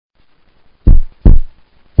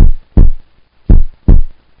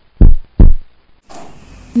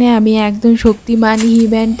মানে আমি একদম শক্তিমান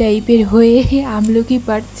হিম্যান টাইপের হয়ে আমলকি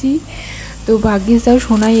পারছি। তো ভাগ্যিস তাও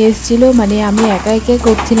সোনাই এসেছিলো, মানে আমি একা একা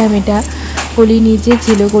করছিলাম এটা। কলি নিচে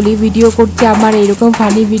ছিল, কলি ভিডিও করছে আমার এরকম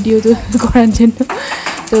ফানি ভিডিও তো করার জন্য।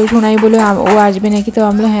 তো সোনাই বললো ও আসবে নাকি, তো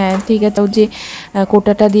আমরা হ্যাঁ ঠিক আছে। ও যে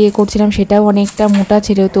কোটাটা দিয়ে করছিলাম সেটাও অনেকটা মোটা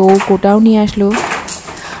ছিল, তো ও কোটাও নিয়ে আসলো।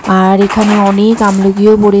 আর এখানে অনেক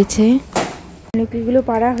আমলকিও পড়েছে। আমলকিগুলো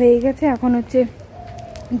পাড়া হয়ে গেছে, এখন হচ্ছে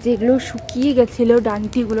যেগুলো শুকিয়ে গেছিলো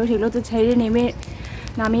ডান্টিগুলো সেগুলো তো ছেড়ে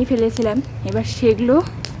নামিয়ে ফেলেছিলাম, এবার সেগুলো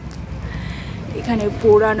এখানে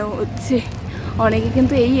পোড়ানো হচ্ছে। অনেকে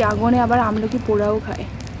কিন্তু এই আগুনে আবার আমলকি পোড়াও খায়,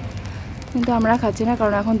 কিন্তু আমরা খাচ্ছি না,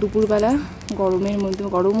 কারণ এখন দুপুরবেলা গরমের মধ্যে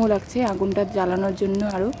গরমও লাগছে আগুনটা জ্বালানোর জন্য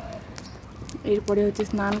আরও। এরপরে হচ্ছে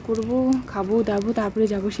স্নান করব, খাবো দাবো, তারপরে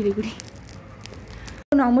যাবো শিলিগুড়ি।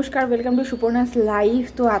 নমস্কার, ওয়েলকাম টু সুপর্ণাস লাইফ।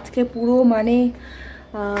 তো আজকে পুরো মানে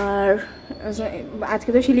আর আজকে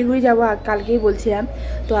তো শিলিগুড়ি যাবো, কালকেই বলছিলাম।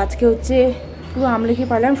 তো আজকে হচ্ছে পুরো আমলকি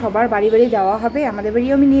পারলাম, সবার বাড়ি বাড়ি যাওয়া হবে, আমাদের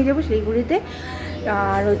বাড়িও আমি নিয়ে যাবো শিলিগুড়িতে।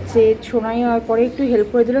 আর হচ্ছে সোনাই পরে একটু হেল্প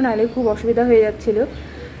করে দিল, নাহলে খুব অসুবিধা হয়ে যাচ্ছিলো।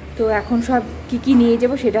 তো এখন সব কী নিয়ে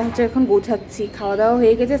যাবো সেটা হচ্ছে এখন গোছাচ্ছি। খাওয়া দাওয়া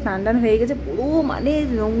হয়ে গেছে, স্নান টান হয়ে গেছে, পুরো মানে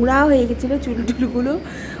নোংরা হয়ে গেছিলো, চুলটুলগুলো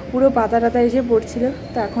পুরো পাতা টাতা এসে পড়ছিল।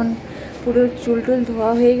 তো এখন পুরো চুল টুল ধোয়া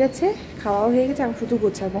হয়ে গেছে, খাওয়াও হয়ে গেছে, এখন শুধু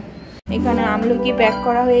গোছাবো। এখানে আমলকি প্যাক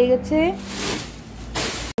করা হয়ে গেছে,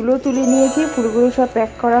 ফুলও তুলে নিয়েছি, ফুলগুলো সব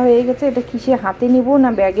প্যাক করা হয়ে গেছে। এটা কিসে হাতে নিব না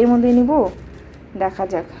ব্যাগের মধ্যে নিব দেখা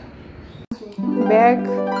যাক। ব্যাগ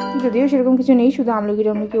যদিও সেরকম কিছু নেই, শুধু আমলকি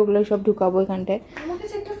টামলকি ওগুলো সব ঢুকাবো এখানটায়।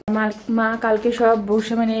 মা কালকে সব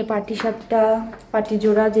বসে মানে পাটি সাপটা পাটি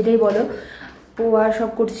জোড়া যেটাই বলো পোয়া সব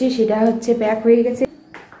করছি, সেটা হচ্ছে প্যাক হয়ে গেছে।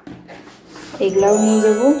 এগুলাও নিয়ে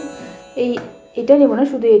যাবো, এটা নেবো না,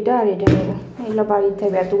 শুধু এটা আর এটা নেবো, এগুলো বাড়ির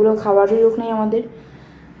থাকবে। এতগুলো খাবারের লোক নেই আমাদের।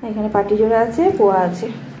 এখানে পাটি জোড়া আছে, পোয়া আছে,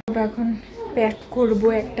 এখন প্যাক করবো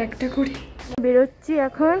একটা একটা করে। বেরোচ্ছি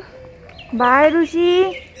এখন, বাই রুশি।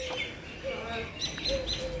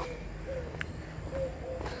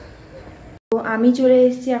 তো আমি চলে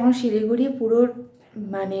এসেছি এখন শিলিগুড়ি। পুরো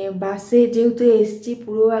মানে বাসে যেহেতু এসেছি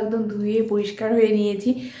পুরো একদম ধুয়ে পরিষ্কার হয়ে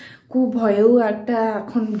নিয়েছি। খুব ভয়েও একটা,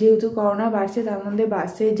 এখন যেহেতু করোনা বাড়ছে তার মধ্যে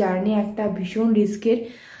বাসে জার্নি একটা ভীষণ রিস্কের।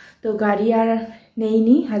 তো গাড়ি আর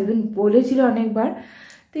নেইনি, হাজব্যান্ড বলেছিল অনেকবার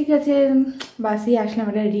ঠিক আছে বাসেই আসলাম,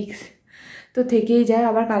 একটা রিস্ক তো থেকেই যায়।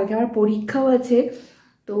 আবার কালকে আবার পরীক্ষাও আছে,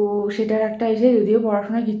 তো সেটার একটা এসে যদিও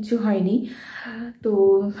পড়াশোনা কিচ্ছু হয়নি, তো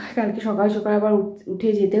কালকে সকাল সকাল আবার উঠে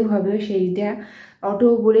যেতেও হবে। সেইটা অটো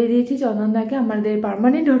বলে দিয়েছি চন্দনদাকে, আমাদের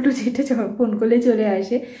পার্মানেন্ট অটো যেটা ফোন করলে চলে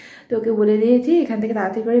আসে, তো ওকে বলে দিয়েছি এখান থেকে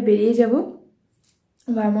তাড়াতাড়ি করে বেরিয়ে যাব।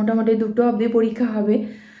 বা মোটামুটি 2টো অবধি পরীক্ষা হবে,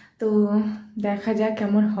 তো দেখা যাক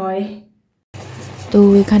কেমন হয়। তো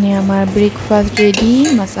এখানে আমার ব্রেকফাস্ট রেডি,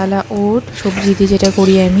 মশালা ওট সবজি দিয়ে যেটা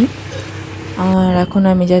করি আমি। আর এখন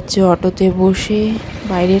আমি যাচ্ছি অটোতে বসে।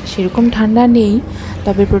 বাইরে সেরকম ঠান্ডা নেই,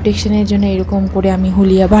 তবে প্রোটেকশনের জন্য এরকম করে আমি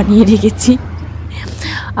হুলিয়া বানিয়ে রেখেছি।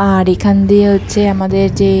 আর এখান দিয়ে হচ্ছে আমাদের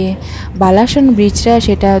যে বালাসন ব্রিজটা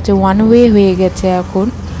সেটা হচ্ছে ওয়ান ওয়ে হয়ে গেছে এখন।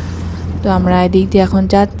 তো আমরা এদিক দিয়ে এখন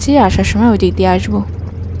যাচ্ছি, আসার সময় ওই দিক দিয়ে আসবো।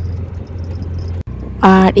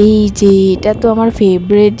 আর এই যে এটা তো আমার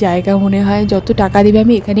ফেভারিট জায়গা মনে হয়, যত টাকা দিবে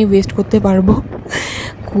আমি এখানেই ওয়েস্ট করতে পারবো,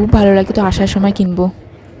 খুব ভালো লাগে। তো আসার সময় কিনবো।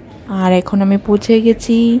 আর এখন আমি পৌঁছে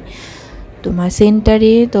গেছি তোমার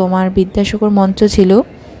সেন্টারে। তো আমার বিদ্যাসাগর মঞ্চ ছিল,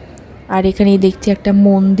 আর এখানে দেখছি একটা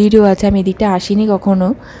মন্দিরও আছে। আমি এদিকটা আসিনি কখনো।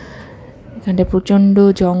 এখানটা প্রচণ্ড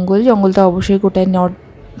জঙ্গল, জঙ্গলটা অবশ্যই গোটায় নর্থ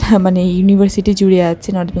মানে ইউনিভার্সিটি জুড়ে আছে,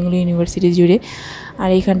 নর্থ বেঙ্গল ইউনিভার্সিটি জুড়ে। আর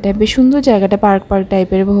এখানটায় বেশ সুন্দর জায়গাটা, পার্ক পার্ক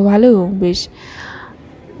টাইপের, ভালো বেশ।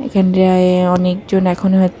 এখানটায় অনেকজন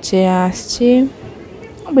এখন হচ্ছে আসছে,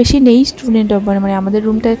 বেশি নেই স্টুডেন্ট। মানে আমাদের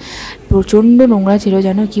রুমটা প্রচণ্ড নোংরা ছিল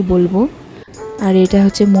জানো, কি বলবো। আর এটা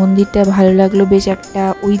হচ্ছে মন্দিরটা ভালো লাগলো, বেশ একটা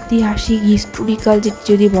ঐতিহাসিক হিস্টোরিক্যাল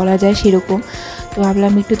যদি বলা যায় সেরকম। তো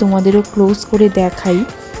ভাবলাম একটু তোমাদেরও ক্লোজ করে দেখাই।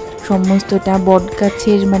 সমস্তটা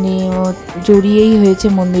বটগাছের মানে জড়িয়েই হয়েছে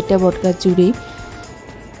মন্দিরটা, বটগাছ জুড়েই।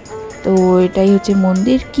 তো এটাই হচ্ছে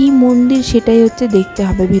মন্দির, কি মন্দির সেটাই হচ্ছে দেখতে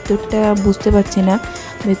হবে, ভেতরটা বুঝতে পারছি না,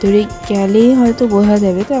 ভেতরে গেলেই হয়তো বোঝা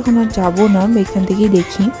যাবে। তো এখন আর যাবো না, এখান থেকেই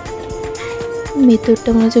দেখি। ভেতরটা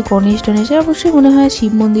মনে হচ্ছে গণেশ টনেশের, অবশ্যই মনে হয়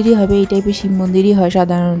শিব মন্দিরই হবে, এই টাইপের শিব মন্দিরই হয়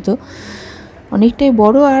সাধারণত, অনেকটাই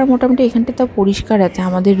বড়। আর মোটামুটি এখানটা তো পরিষ্কার আছে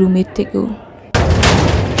আমাদের রুমের থেকেও।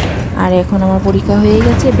 আর এখন আমার পরীক্ষা হয়ে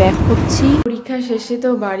গেছে, ব্যাক করছি। পরীক্ষা শেষে তো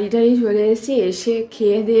বাড়িটাই চলে এসেছি, এসে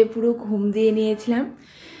খেয়ে দিয়ে পুরো ঘুম দিয়ে নিয়েছিলাম।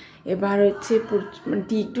 এবার হচ্ছে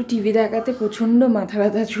একটু টিভি দেখাতে প্রচণ্ড মাথা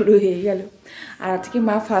ব্যথা শুরু হয়ে গেল। আর আজকে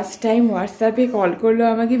মা ফার্স্ট টাইম হোয়াটসঅ্যাপে কল করলো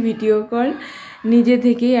আমাকে, ভিডিও কল, নিজে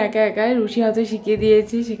থেকেই একা একা। রুশি হয়তো শিখিয়ে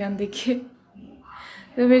দিয়েছি সেখান থেকে,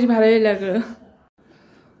 তো বেশ ভালোই লাগলো।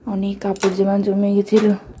 অনেক কাপড় জামা জমে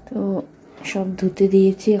গেছিলো, তো সব ধুতে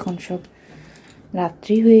দিয়েছি। এখন সব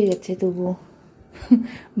রাত্রি হয়ে গেছে, তবুও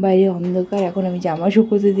বাইরে অন্ধকার, এখন আমি জামা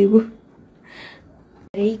শুকোতে দেবো।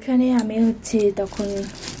 আর এইখানে আমি হচ্ছে তখন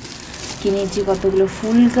কিনেছি কতগুলো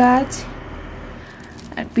ফুল গাছ,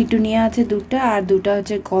 আর পিটুনিয়া আছে দুটো, আর দুটো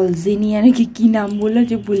হচ্ছে কলজিনিয়া নাকি কী নাম বললো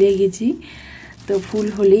যে ভুলে গেছি। তো ফুল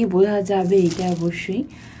হলেই বোঝা যাবে এটা অবশ্যই।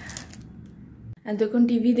 এতক্ষণ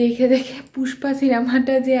টিভি দেখে দেখে পুষ্পা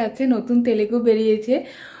সিনেমাটা যে আছে নতুন তেলেগু বেরিয়েছে,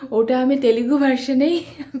 ওটা আমি তেলেগু ভার্সনেই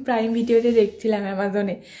প্রাইম ভিডিওতে দেখছিলাম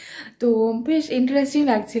অ্যামাজনে। তো বেশ ইন্টারেস্টিং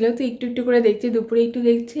লাগছিল, তো একটু একটু করে দেখছি, দুপুরে একটু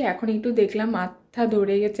দেখছি, এখন একটু দেখলাম, মাথা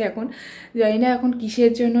ধরে গেছে এখন। জানি না এখন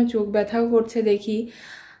কিসের জন্য, চোখ ব্যথাও করছে দেখি,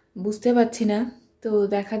 বুঝতে পারছি না। তো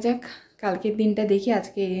দেখা যাক, কালকের দিনটা দেখি,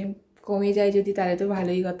 আজকে কমে যায় যদি তাহলে তো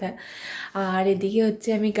ভালোই কথা। আর এদিকে হচ্ছে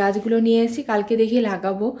আমি গাছগুলো নিয়ে এসেছি, কালকে দেখে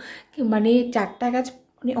লাগাবো। মানে 4টা গাছ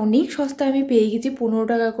মানে অনেক সস্তা আমি পেয়ে গেছি, 15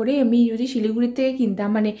 টাকা করে। আমি যদি শিলিগুড়ির থেকে কিনতাম,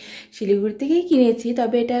 মানে শিলিগুড়ি থেকেই কিনেছি,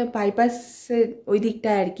 তবে এটা বাইপাসের ওই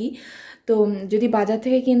দিকটায় আর কি। তো যদি বাজার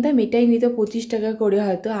থেকে কিনতাম এটাই নিত 25 টাকা করে,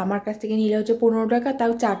 হয়তো আমার কাছ থেকে নিলে হচ্ছে 15 টাকা,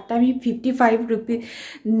 তাও 4টা আমি 55 রুপি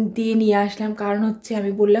দিয়ে নিয়ে আসলাম। কারণ হচ্ছে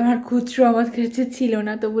আমি বললাম আর খুচরো আমার কাছে ছিল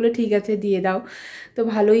না, তো বলে ঠিক আছে দিয়ে দাও। তো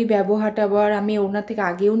ভালোই ব্যবহার ট্যাবহার, আমি ওনার থেকে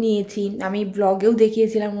আগেও নিয়েছি, আমি ব্লগেও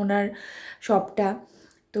দেখিয়েছিলাম ওনার শপটা।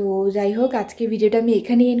 তো যাই হোক, আজকে ভিডিওটা আমি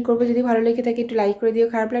এখানেই এন্ড করবো। যদি ভালো লেগে থাকে একটু লাইক করে দিও,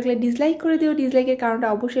 খারাপ লাগলে ডিসলাইক করে দিও। ডিসলাইকের কারণটা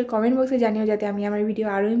অবশ্যই কমেন্ট বক্সে জানিও, যাতে আমি আমার ভিডিও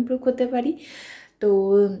আরও ইমপ্রুভ করতে পারি। তো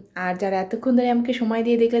আর যারা এতক্ষণ ধরে আমাকে সময়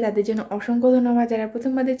দিয়ে দেখলে তাদের জন্য অসংখ্য ধন্যবাদ। যারা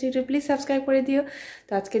প্রথমবার দেখছো একটু প্লিজ সাবস্ক্রাইব করে দিও।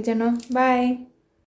 তো আজকের জন্য বাই।